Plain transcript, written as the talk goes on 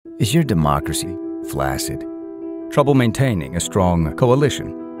Is your democracy flaccid? Trouble maintaining a strong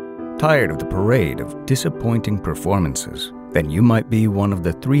coalition? Tired of the parade of disappointing performances? Then you might be one of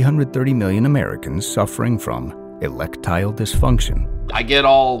the 330 million Americans suffering from electile dysfunction. I get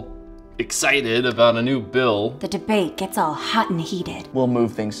all excited about a new bill. The debate gets all hot and heated. We'll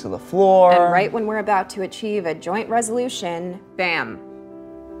move things to the floor. And right when we're about to achieve a joint resolution, bam.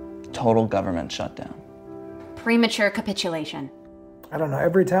 Total government shutdown. Premature capitulation. I don't know,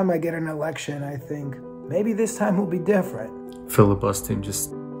 every time I get an election, I think, maybe this time will be different. Filibustering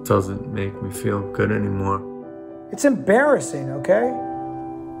just doesn't make me feel good anymore. It's embarrassing, okay?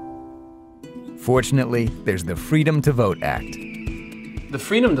 Fortunately, there's the Freedom to Vote Act. The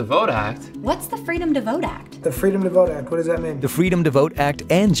Freedom to Vote Act? What's the Freedom to Vote Act? The Freedom to Vote Act, what does that mean? The Freedom to Vote Act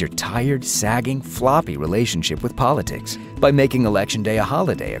ends your tired, sagging, floppy relationship with politics by making Election Day a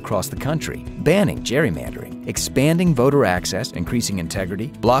holiday across the country, banning gerrymandering, expanding voter access, increasing integrity,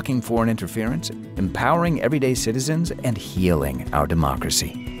 blocking foreign interference, empowering everyday citizens, and healing our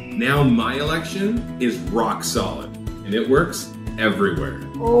democracy. Now my election is rock solid, and it works everywhere.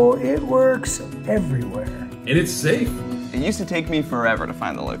 Oh, it works everywhere. And it's safe. It used to take me forever to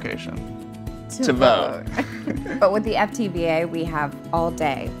find the location. To vote. But with the FTVA, we have all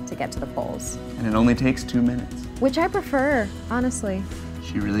day to get to the polls. And it only takes 2 minutes. Which I prefer, honestly.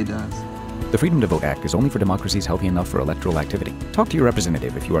 She really does. The Freedom to Vote Act is only for democracies healthy enough for electoral activity. Talk to your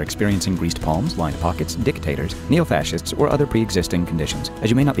representative if you are experiencing greased palms, lined pockets, dictators, neo-fascists, or other pre-existing conditions, as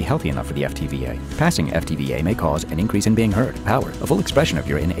you may not be healthy enough for the FTVA. Passing FTVA may cause an increase in being heard, power, a full expression of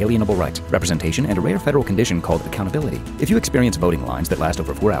your inalienable rights, representation, and a rare federal condition called accountability. If you experience voting lines that last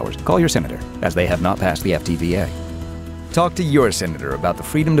over 4 hours, call your senator, as they have not passed the FTVA. Talk to your senator about the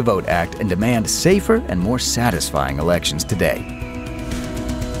Freedom to Vote Act and demand safer and more satisfying elections today.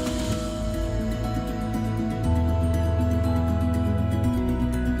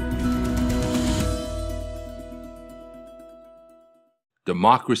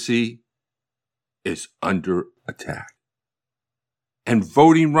 Democracy is under attack, and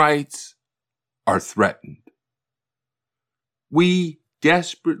voting rights are threatened. We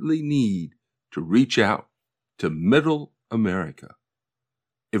desperately need to reach out to Middle America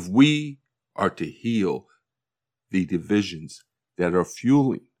if we are to heal the divisions that are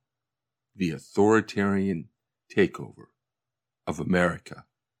fueling the authoritarian takeover of America.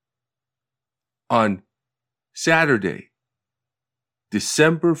 On Saturday,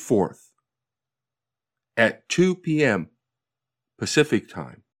 December 4th, at 2 p.m. Pacific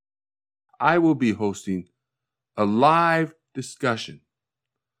Time, I will be hosting a live discussion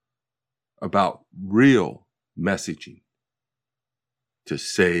about real messaging to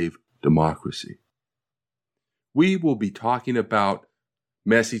save democracy. We will be talking about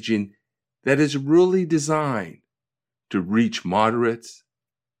messaging that is really designed to reach moderates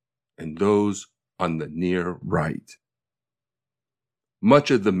and those on the near right.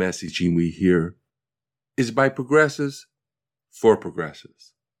 Much of the messaging we hear is by progressives for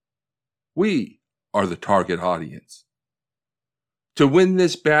progressives. We are the target audience. To win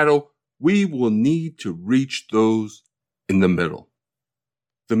this battle, we will need to reach those in the middle.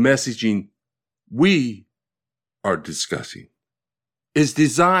 The messaging we are discussing is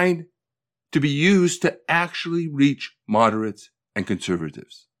designed to be used to actually reach moderates and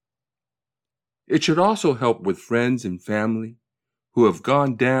conservatives. It should also help with friends and family who have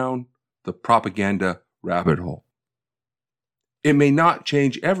gone down the propaganda rabbit hole. It may not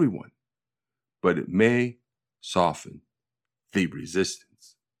change everyone, but it may soften the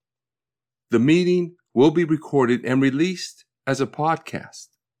resistance. The meeting will be recorded and released as a podcast.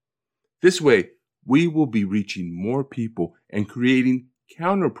 This way, we will be reaching more people and creating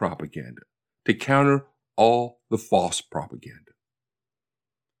counter-propaganda to counter all the false propaganda.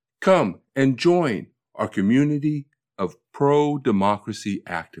 Come and join our community of pro-democracy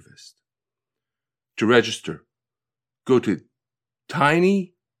activists. To register, go to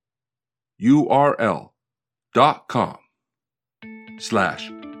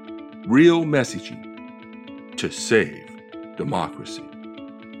tinyurl.com/real messaging to save democracy.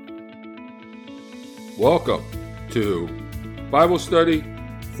 Welcome to Bible Study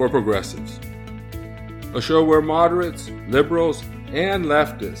for Progressives, a show where moderates, liberals, and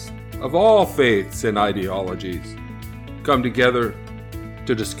leftists of all faiths and ideologies come together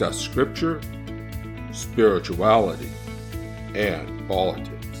to discuss scripture, spirituality, and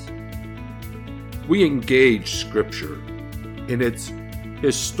politics. We engage scripture in its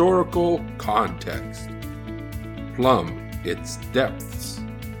historical context, plumb its depths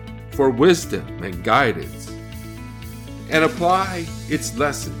for wisdom and guidance, and apply its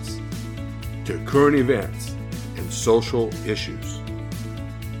lessons to current events and social issues.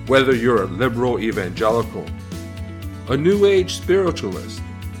 Whether you're a liberal evangelical, a New Age spiritualist,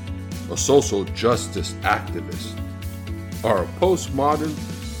 a social justice activist, or a postmodern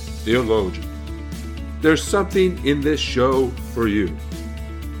theologian, there's something in this show for you.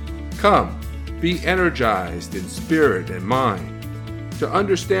 Come, be energized in spirit and mind to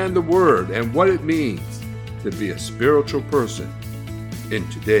understand the Word and what it means to be a spiritual person in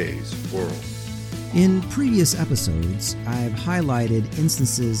today's world. In previous episodes, I've highlighted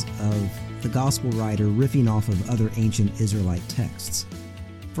instances of the gospel writer riffing off of other ancient Israelite texts.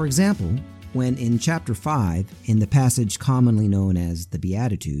 For example, when in chapter 5, in the passage commonly known as the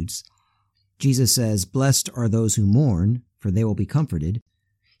Beatitudes, Jesus says, "Blessed are those who mourn, for they will be comforted,"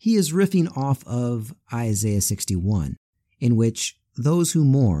 he is riffing off of Isaiah 61, in which "those who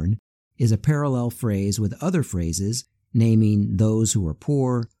mourn" is a parallel phrase with other phrases naming those who are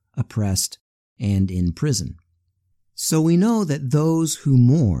poor, oppressed, and in prison. So we know that "those who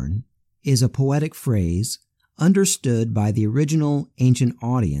mourn" is a poetic phrase understood by the original ancient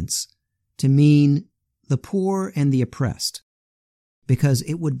audience to mean the poor and the oppressed, because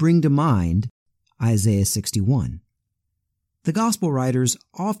it would bring to mind Isaiah 61. The gospel writers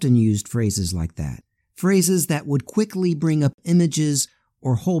often used phrases like that, phrases that would quickly bring up images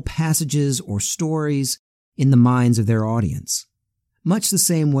or whole passages or stories in the minds of their audience, much the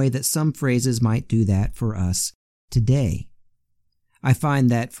same way that some phrases might do that for us today. I find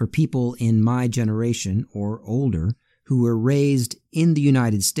that for people in my generation or older who were raised in the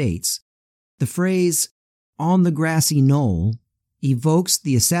United States, the phrase "on the grassy knoll" evokes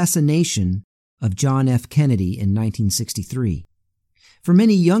the assassination of John F. Kennedy in 1963. For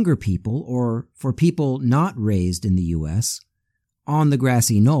many younger people, or for people not raised in the U.S., "on the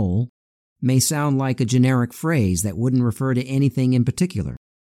grassy knoll" may sound like a generic phrase that wouldn't refer to anything in particular.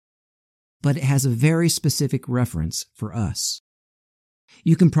 But it has a very specific reference for us.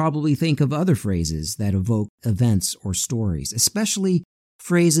 You can probably think of other phrases that evoke events or stories, especially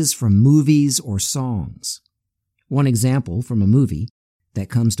phrases from movies or songs. One example from a movie that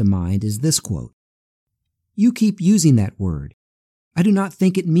comes to mind is this quote: "You keep using that word. I do not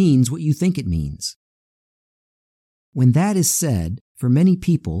think it means what you think it means." When that is said, for many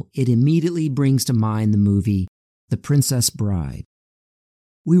people, it immediately brings to mind the movie The Princess Bride.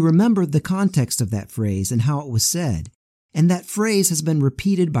 We remember the context of that phrase and how it was said, and that phrase has been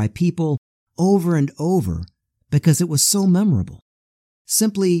repeated by people over and over because it was so memorable,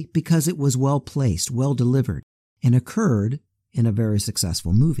 simply because it was well placed, well delivered, and occurred in a very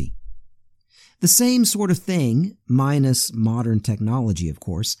successful movie. The same sort of thing, minus modern technology, of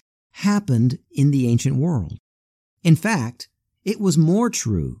course, happened in the ancient world. In fact, it was more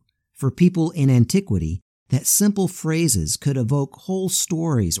true for people in antiquity that simple phrases could evoke whole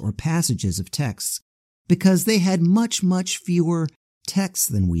stories or passages of texts because they had much, much fewer texts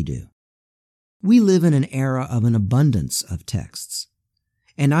than we do. We live in an era of an abundance of texts.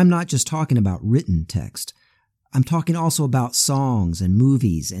 And I'm not just talking about written text. I'm talking also about songs and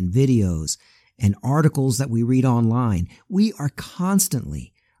movies and videos and articles that we read online. We are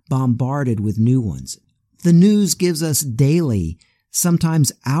constantly bombarded with new ones. The news gives us daily,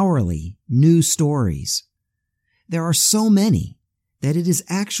 sometimes hourly, new stories. There are so many that it is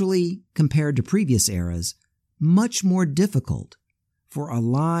actually, compared to previous eras, much more difficult for a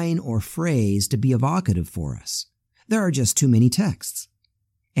line or phrase to be evocative for us. There are just too many texts.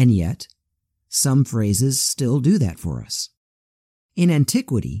 And yet, some phrases still do that for us. In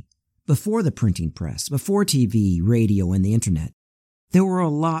antiquity, before the printing press, before TV, radio, and the internet, there were a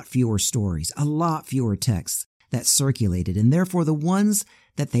lot fewer stories, a lot fewer texts that circulated, and therefore the ones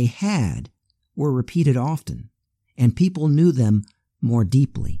that they had were repeated often, and people knew them more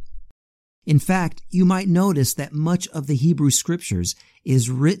deeply. In fact, you might notice that much of the Hebrew Scriptures is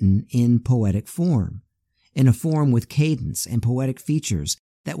written in poetic form, in a form with cadence and poetic features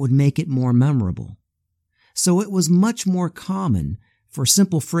that would make it more memorable. So it was much more common for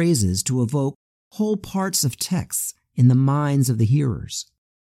simple phrases to evoke whole parts of texts in the minds of the hearers.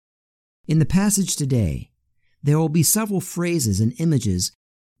 In the passage today, there will be several phrases and images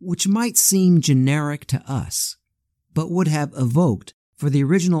which might seem generic to us, but would have evoked for the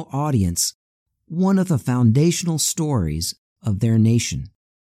original audience one of the foundational stories of their nation.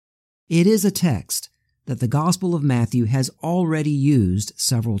 It is a text that the Gospel of Matthew has already used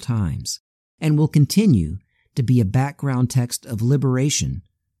several times and will continue to be a background text of liberation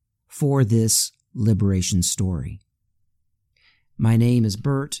for this liberation story. My name is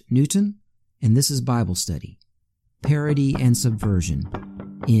Bert Newton, and this is Bible Study, Parody and Subversion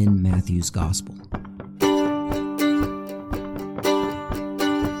in Matthew's Gospel.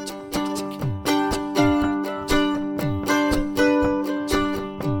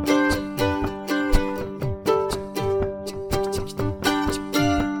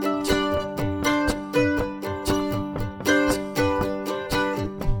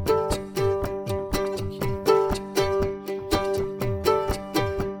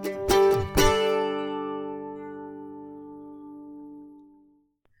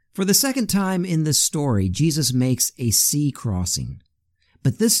 For the second time in this story, Jesus makes a sea crossing.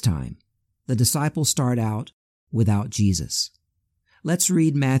 But this time, the disciples start out without Jesus. Let's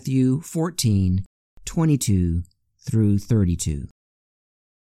read Matthew 14:22 through 32.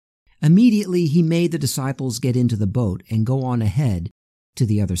 Immediately he made the disciples get into the boat and go on ahead to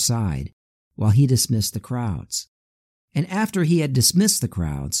the other side, while he dismissed the crowds. And after he had dismissed the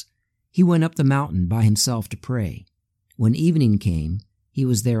crowds, he went up the mountain by himself to pray. When evening came, he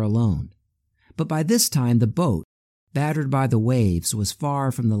was there alone. But by this time the boat, battered by the waves, was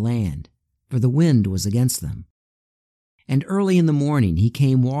far from the land, for the wind was against them. And early in the morning he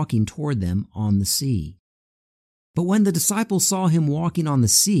came walking toward them on the sea. But when the disciples saw him walking on the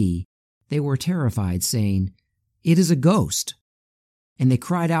sea, they were terrified, saying, "It is a ghost." And they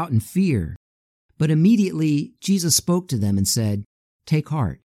cried out in fear. But immediately Jesus spoke to them and said, "Take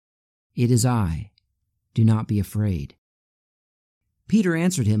heart, it is I. Do not be afraid." Peter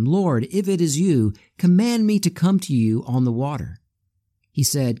answered him, "Lord, if it is you, command me to come to you on the water." He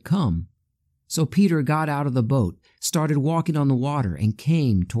said, "Come." So Peter got out of the boat, started walking on the water, and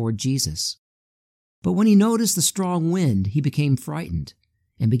came toward Jesus. But when he noticed the strong wind, he became frightened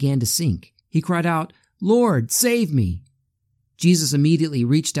and began to sink. He cried out, "Lord, save me!" Jesus immediately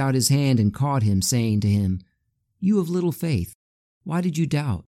reached out his hand and caught him, saying to him, "You of little faith, why did you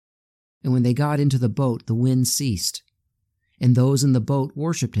doubt?" And when they got into the boat, the wind ceased. And those in the boat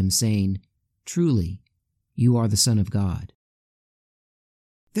worshipped him, saying, "Truly, you are the Son of God."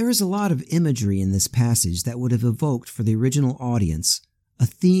 There is a lot of imagery in this passage that would have evoked for the original audience a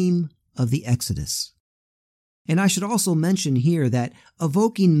theme of the Exodus. And I should also mention here that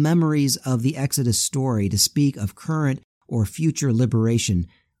evoking memories of the Exodus story to speak of current or future liberation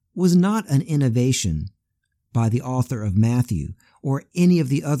was not an innovation by the author of Matthew or any of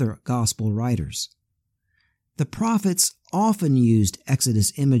the other gospel writers. The prophets often used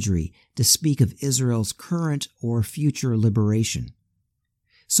Exodus imagery to speak of Israel's current or future liberation.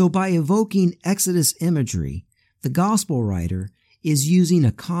 So by evoking Exodus imagery, the gospel writer is using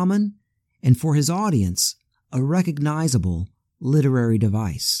a common and, for his audience, a recognizable literary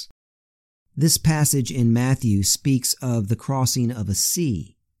device. This passage in Matthew speaks of the crossing of a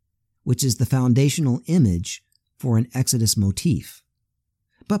sea, which is the foundational image for an Exodus motif,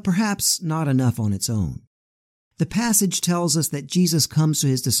 but perhaps not enough on its own. The passage tells us that Jesus comes to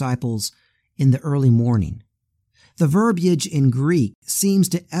his disciples in the early morning. The verbiage in Greek seems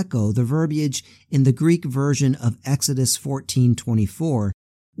to echo the verbiage in the Greek version of Exodus 14:24,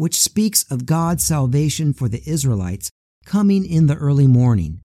 which speaks of God's salvation for the Israelites coming in the early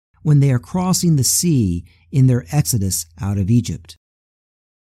morning when they are crossing the sea in their exodus out of Egypt.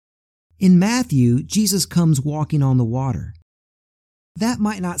 In Matthew, Jesus comes walking on the water. That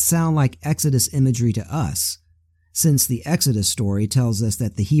might not sound like Exodus imagery to us, since the Exodus story tells us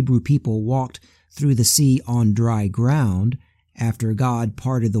that the Hebrew people walked through the sea on dry ground after God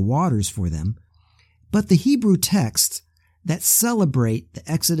parted the waters for them. But the Hebrew texts that celebrate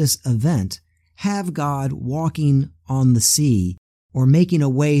the Exodus event have God walking on the sea or making a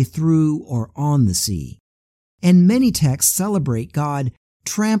way through or on the sea. And many texts celebrate God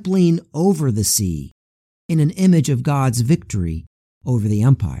trampling over the sea in an image of God's victory over the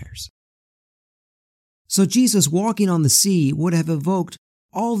empires. So Jesus walking on the sea would have evoked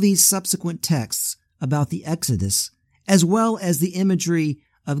all these subsequent texts about the Exodus, as well as the imagery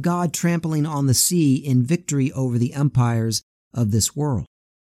of God trampling on the sea in victory over the empires of this world.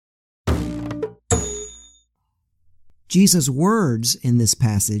 Jesus' words in this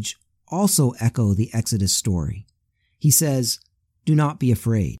passage also echo the Exodus story. He says, "Do not be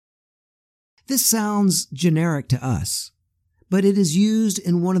afraid." This sounds generic to us, but it is used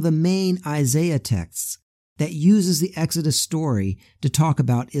in one of the main Isaiah texts that uses the Exodus story to talk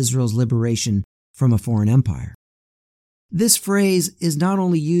about Israel's liberation from a foreign empire. This phrase is not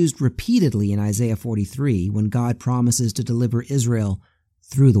only used repeatedly in Isaiah 43 when God promises to deliver Israel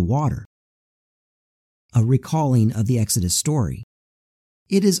through the water, a recalling of the Exodus story.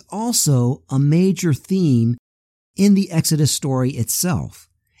 It is also a major theme in the Exodus story itself,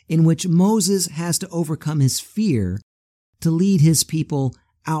 in which Moses has to overcome his fear to lead his people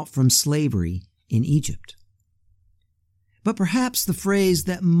out from slavery in Egypt. But perhaps the phrase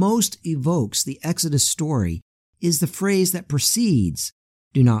that most evokes the Exodus story is the phrase that precedes,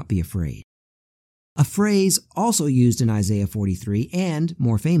 "Do not be afraid." A phrase also used in Isaiah 43 and,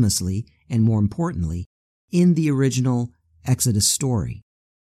 more famously and more importantly, in the original Exodus story.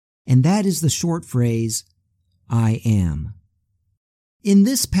 And that is the short phrase, "I am." In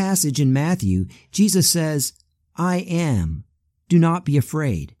this passage in Matthew, Jesus says, "I am. Do not be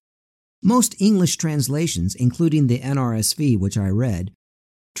afraid." Most English translations, including the NRSV, which I read,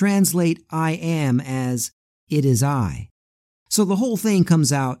 translate I am as it is I. So the whole thing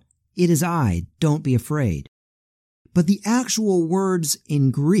comes out, it is I, don't be afraid. But the actual words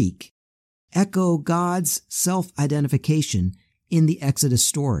in Greek echo God's self-identification in the Exodus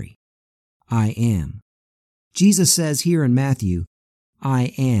story. I am. Jesus says here in Matthew,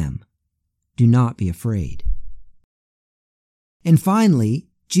 I am. Do not be afraid. And finally,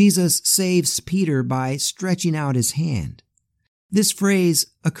 Jesus saves Peter by stretching out his hand. This phrase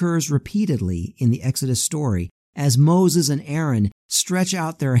occurs repeatedly in the Exodus story as Moses and Aaron stretch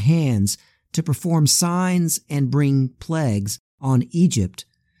out their hands to perform signs and bring plagues on Egypt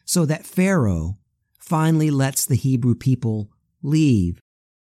so that Pharaoh finally lets the Hebrew people leave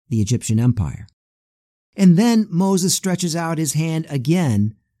the Egyptian empire. And then Moses stretches out his hand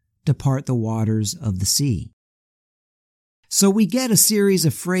again to part the waters of the sea. So we get a series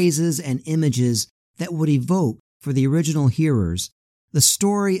of phrases and images that would evoke for the original hearers the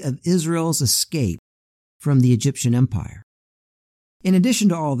story of Israel's escape from the Egyptian empire. In addition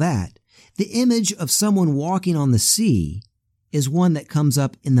to all that, the image of someone walking on the sea is one that comes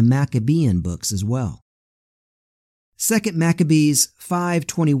up in the Maccabean books as well. 2 Maccabees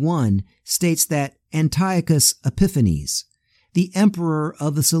 5:21 states that Antiochus Epiphanes, the emperor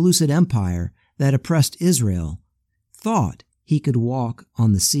of the Seleucid Empire that oppressed Israel, thought he could walk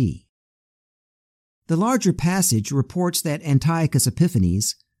on the sea. The larger passage reports that Antiochus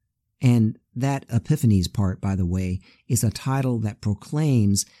Epiphanes, and that Epiphanes part, by the way, is a title that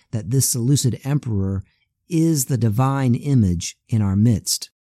proclaims that this Seleucid emperor is the divine image in our midst.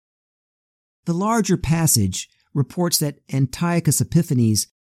 The larger passage reports that Antiochus Epiphanes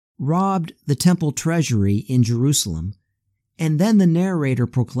robbed the temple treasury in Jerusalem, and then the narrator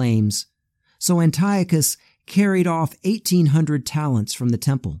proclaims, so Antiochus carried off 1,800 talents from the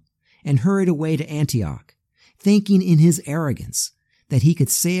temple and hurried away to Antioch, thinking in his arrogance that he could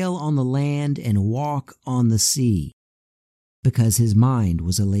sail on the land and walk on the sea, because his mind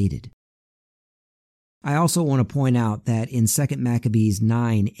was elated. I also want to point out that in 2 Maccabees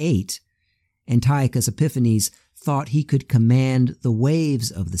 9:8, Antiochus Epiphanes thought he could command the waves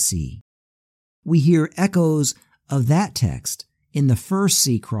of the sea. We hear echoes of that text in the first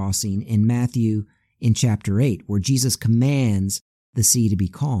sea crossing in Matthew in chapter 8, where Jesus commands the sea to be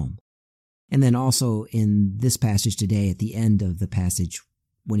calm. And then also in this passage today, at the end of the passage,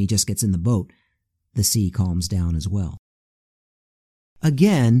 when he just gets in the boat, the sea calms down as well.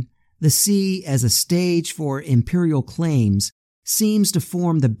 Again, the sea as a stage for imperial claims seems to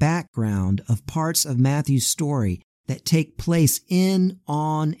form the background of parts of Matthew's story that take place in,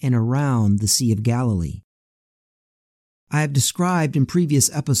 on, and around the Sea of Galilee. I have described in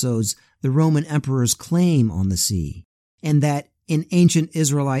previous episodes the Roman emperor's claim on the sea, and that in ancient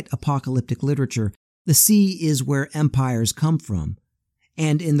Israelite apocalyptic literature, the sea is where empires come from,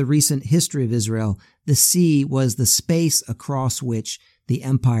 and in the recent history of Israel, the sea was the space across which the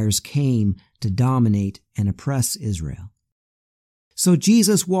empires came to dominate and oppress Israel. So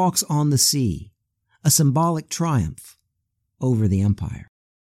Jesus walks on the sea, a symbolic triumph over the empire.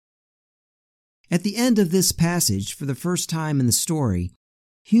 At the end of this passage, for the first time in the story,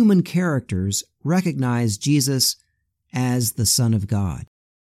 human characters recognize Jesus as the Son of God.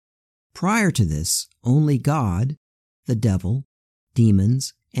 Prior to this, only God, the devil,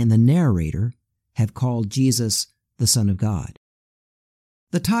 demons, and the narrator have called Jesus the Son of God.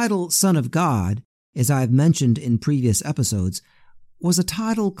 The title Son of God, as I've mentioned in previous episodes, was a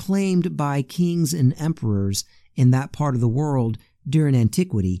title claimed by kings and emperors in that part of the world during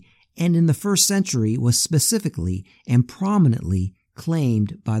antiquity, and in the first century was specifically and prominently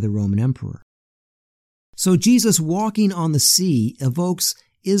claimed by the Roman emperor. So Jesus walking on the sea evokes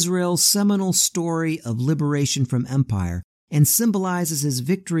Israel's seminal story of liberation from empire and symbolizes his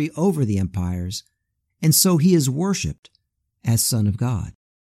victory over the empires, and so he is worshipped as Son of God.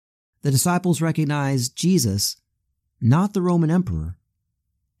 The disciples recognize Jesus, not the Roman emperor,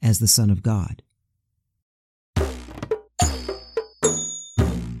 as the Son of God.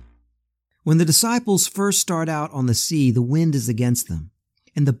 When the disciples first start out on the sea, the wind is against them,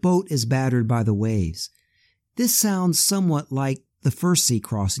 and the boat is battered by the waves. This sounds somewhat like the first sea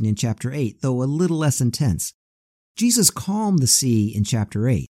crossing in chapter 8, though a little less intense. Jesus calmed the sea in chapter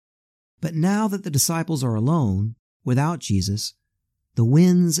 8, but now that the disciples are alone, without Jesus, the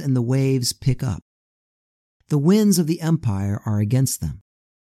winds and the waves pick up. The winds of the empire are against them.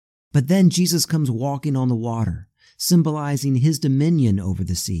 But then Jesus comes walking on the water, symbolizing his dominion over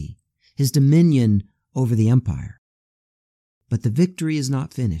the sea, his dominion over the empire. But the victory is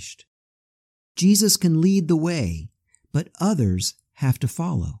not finished. Jesus can lead the way, but others have to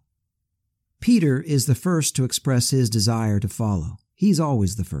follow. Peter is the first to express his desire to follow. He's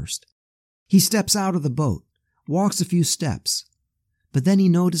always the first. He steps out of the boat, walks a few steps, but then he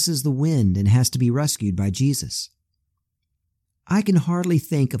notices the wind and has to be rescued by Jesus. I can hardly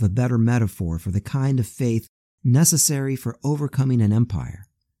think of a better metaphor for the kind of faith necessary for overcoming an empire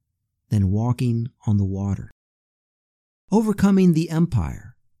than walking on the water. Overcoming the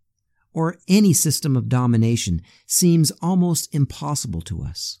empire, or any system of domination, seems almost impossible to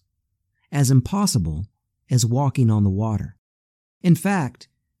us, as impossible as walking on the water. In fact,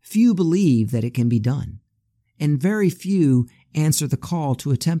 few believe that it can be done, and very few answer the call to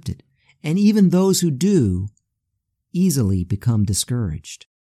attempt it, and even those who do easily become discouraged.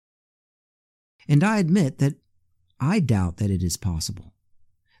 And I admit that I doubt that it is possible.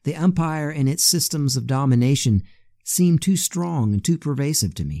 The empire and its systems of domination seem too strong and too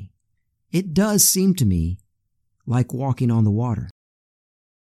pervasive to me. It does seem to me like walking on the water.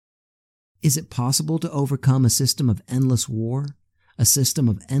 Is it possible to overcome a system of endless war, a system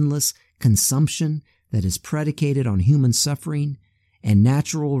of endless consumption that is predicated on human suffering and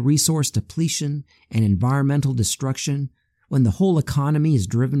natural resource depletion and environmental destruction when the whole economy is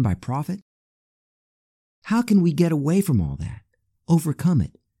driven by profit? How can we get away from all that, overcome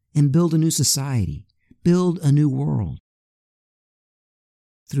it, and build a new society, build a new world?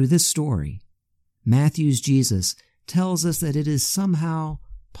 Through this story, Matthew's Jesus tells us that it is somehow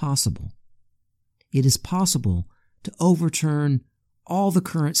possible. It is possible to overturn all the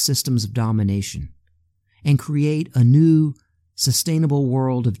current systems of domination and create a new, sustainable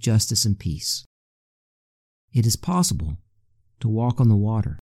world of justice and peace. It is possible to walk on the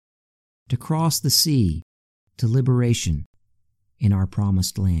water, to cross the sea to liberation in our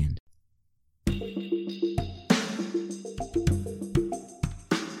promised land.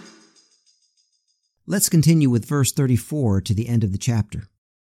 Let's continue with verse 34 to the end of the chapter.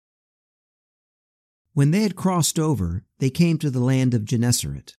 When they had crossed over, they came to the land of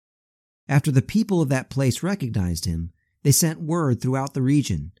Gennesaret. After the people of that place recognized him, they sent word throughout the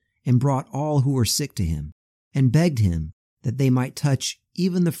region and brought all who were sick to him and begged him that they might touch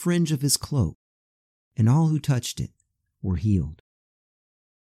even the fringe of his cloak. And all who touched it were healed.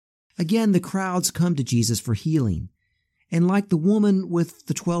 Again, the crowds come to Jesus for healing, and like the woman with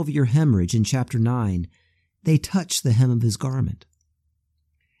the 12-year hemorrhage in chapter 9, they touch the hem of his garment.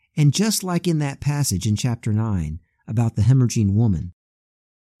 And just like in that passage in chapter 9 about the hemorrhaging woman,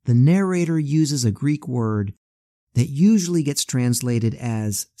 the narrator uses a Greek word that usually gets translated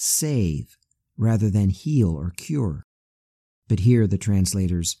as save rather than heal or cure. But here the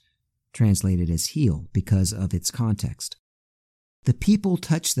translators translate it as heal because of its context. The people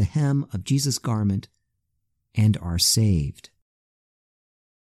touch the hem of Jesus' garment and are saved.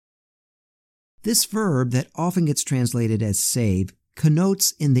 This verb that often gets translated as save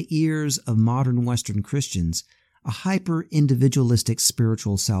connotes in the ears of modern Western Christians a hyper-individualistic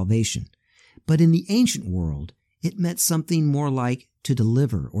spiritual salvation. But in the ancient world, it meant something more like to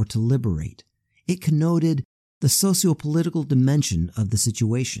deliver or to liberate. It connoted the socio-political dimension of the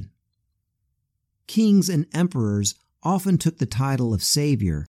situation. Kings and emperors often took the title of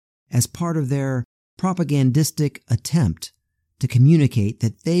savior as part of their propagandistic attempt to communicate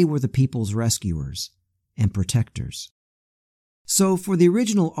that they were the people's rescuers and protectors. So for the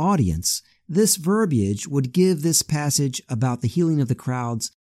original audience, this verbiage would give this passage about the healing of the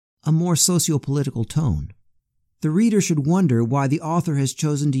crowds a more socio-political tone. The reader should wonder why the author has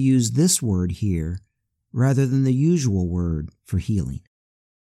chosen to use this word here rather than the usual word for healing.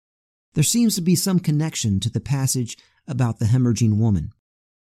 There seems to be some connection to the passage about the hemorrhaging woman,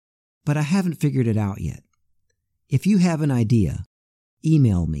 but I haven't figured it out yet. If you have an idea,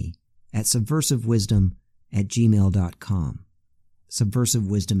 email me at subversivewisdom@gmail.com.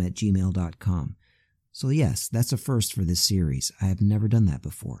 subversivewisdom@gmail.com. So yes, that's a first for this series. I have never done that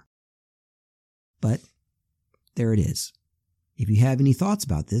before. But there it is. If you have any thoughts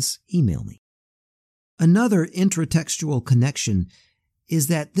about this, email me. Another intratextual connection is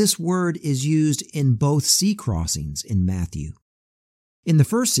that this word is used in both sea crossings in Matthew. In the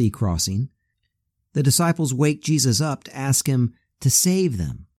first sea crossing, the disciples wake Jesus up to ask him to save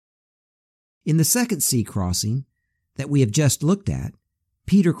them. In the second sea crossing that we have just looked at,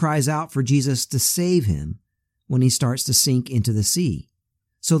 Peter cries out for Jesus to save him when he starts to sink into the sea.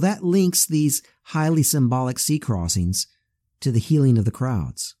 So that links these highly symbolic sea crossings to the healing of the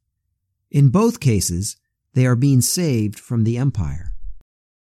crowds. In both cases, they are being saved from the empire.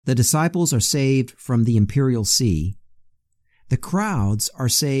 The disciples are saved from the imperial sea. The crowds are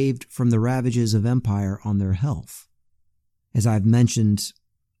saved from the ravages of empire on their health. As I've mentioned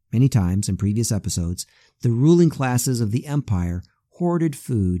many times in previous episodes, the ruling classes of the empire hoarded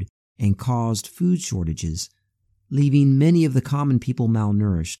food and caused food shortages, leaving many of the common people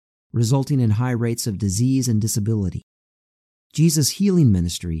malnourished, resulting in high rates of disease and disability. Jesus' healing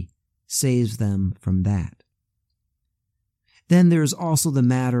ministry saves them from that. Then there's also the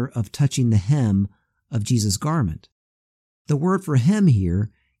matter of touching the hem of Jesus' garment. The word for hem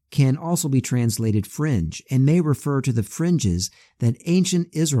here can also be translated fringe and may refer to the fringes that ancient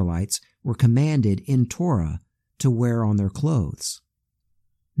Israelites were commanded in Torah to wear on their clothes.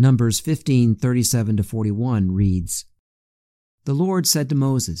 Numbers 15:37-41 reads, "The Lord said to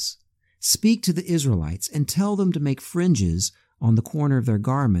Moses, 'Speak to the Israelites and tell them to make fringes on the corner of their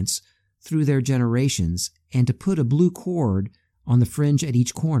garments through their generations, and to put a blue cord on the fringe at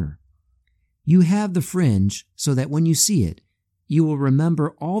each corner. You have the fringe so that when you see it, you will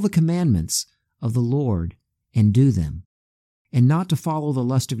remember all the commandments of the Lord and do them, and not to follow the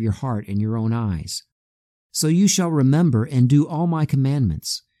lust of your heart and your own eyes. So you shall remember and do all my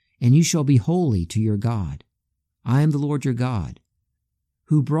commandments, and you shall be holy to your God. I am the Lord your God,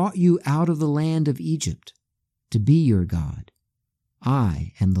 who brought you out of the land of Egypt to be your God.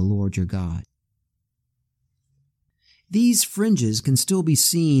 I am the Lord your God.'" These fringes can still be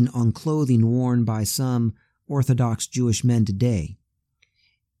seen on clothing worn by some Orthodox Jewish men today.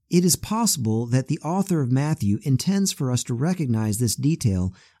 It is possible that the author of Matthew intends for us to recognize this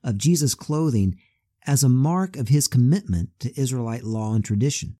detail of Jesus' clothing as a mark of his commitment to Israelite law and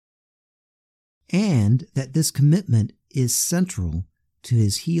tradition, and that this commitment is central to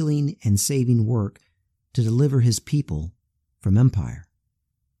his healing and saving work to deliver his people from empire.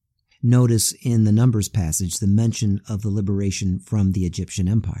 Notice in the Numbers passage the mention of the liberation from the Egyptian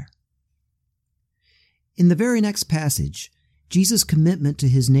Empire. In the very next passage, Jesus' commitment to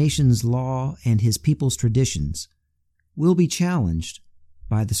his nation's law and his people's traditions will be challenged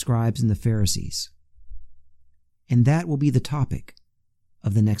by the scribes and the Pharisees. And that will be the topic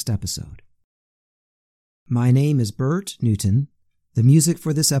of the next episode. My name is Bert Newton. The music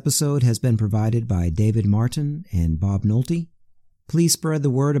for this episode has been provided by David Martin and Bob Nolte. Please spread the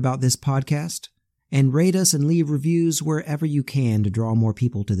word about this podcast and rate us and leave reviews wherever you can to draw more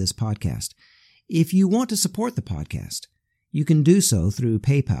people to this podcast. If you want to support the podcast, you can do so through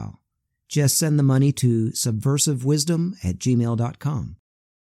PayPal. Just send the money to subversivewisdom@gmail.com.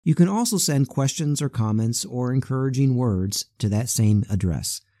 You can also send questions or comments or encouraging words to that same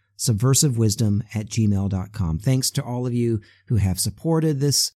address, subversivewisdom@gmail.com. Thanks to all of you who have supported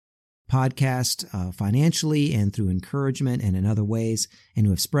this podcast financially and through encouragement and in other ways, and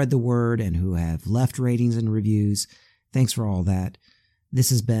who have spread the word and who have left ratings and reviews. Thanks for all that. This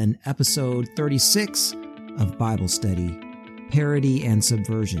has been episode 36 of Bible Study, Parody and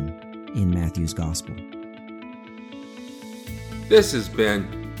Subversion in Matthew's Gospel. This has been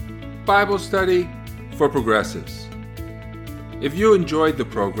Bible Study for Progressives. If you enjoyed the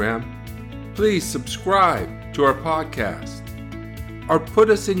program, please subscribe to our podcast, or put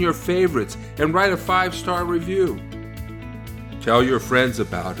us in your favorites and write a 5-star review. Tell your friends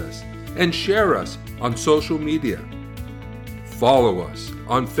about us and share us on social media. Follow us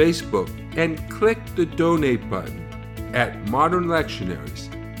on Facebook and click the donate button at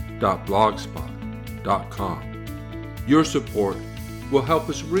modernlectionaries.blogspot.com. Your support will help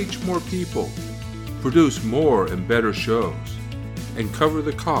us reach more people, produce more and better shows, and cover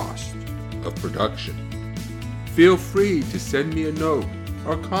the cost of production. Feel free to send me a note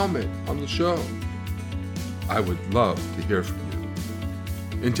or comment on the show. I would love to hear from you.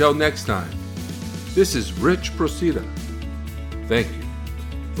 Until next time, this is Rich Procida. Thank you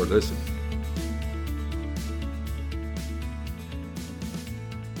for listening.